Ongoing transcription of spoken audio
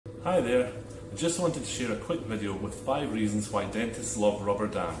Hi there, I just wanted to share a quick video with 5 reasons why dentists love rubber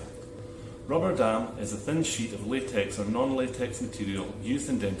dam. Rubber dam is a thin sheet of latex or non-latex material used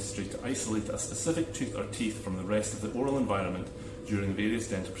in dentistry to isolate a specific tooth or teeth from the rest of the oral environment during various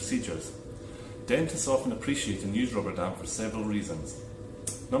dental procedures. Dentists often appreciate and use rubber dam for several reasons.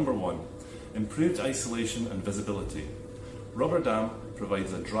 Number 1. Improved isolation and visibility. Rubber dam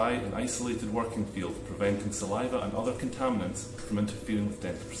provides a dry and isolated working field, preventing saliva and other contaminants from interfering with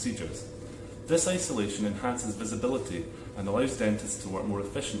dental procedures. This isolation enhances visibility and allows dentists to work more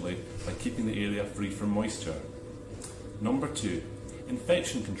efficiently by keeping the area free from moisture. Number 2.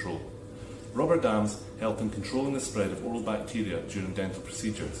 Infection control. Rubber dams help in controlling the spread of oral bacteria during dental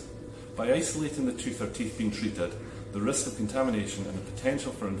procedures. By isolating the tooth or teeth being treated, the risk of contamination and the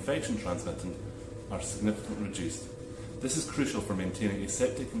potential for infection transmitting are significantly reduced. This is crucial for maintaining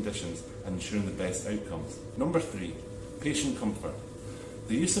aseptic conditions and ensuring the best outcomes. Number 3. Patient comfort.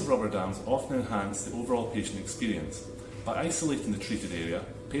 The use of rubber dams often enhance the overall patient experience. By isolating the treated area,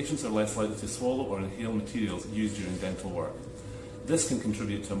 patients are less likely to swallow or inhale materials used during dental work. This can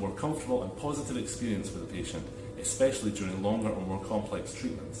contribute to a more comfortable and positive experience for the patient, especially during longer or more complex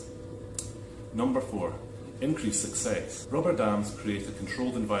treatments. Number 4. Increased success. Rubber dams create a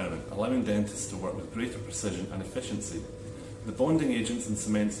controlled environment, allowing dentists to work with greater precision and efficiency. The bonding agents and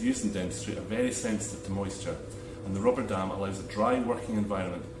cements used in dentistry are very sensitive to moisture, and the rubber dam allows a dry working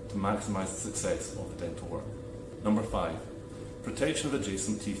environment to maximise the success of the dental work. Number 5. Protection of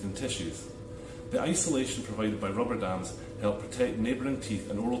adjacent teeth and tissues. The isolation provided by rubber dams help protect neighbouring teeth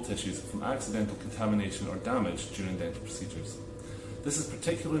and oral tissues from accidental contamination or damage during dental procedures. This is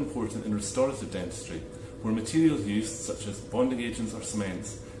particularly important in restorative dentistry, where materials used, such as bonding agents or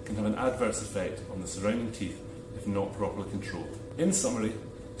cements, can have an adverse effect on the surrounding teeth if not properly controlled. In summary,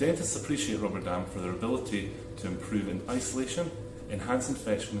 dentists appreciate rubber dam for their ability to improve in isolation, enhance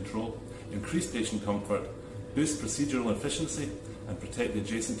infection control, increase patient comfort, boost procedural efficiency, and protect the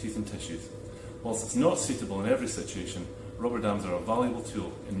adjacent teeth and tissues. Whilst it's not suitable in every situation, rubber dams are a valuable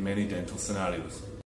tool in many dental scenarios.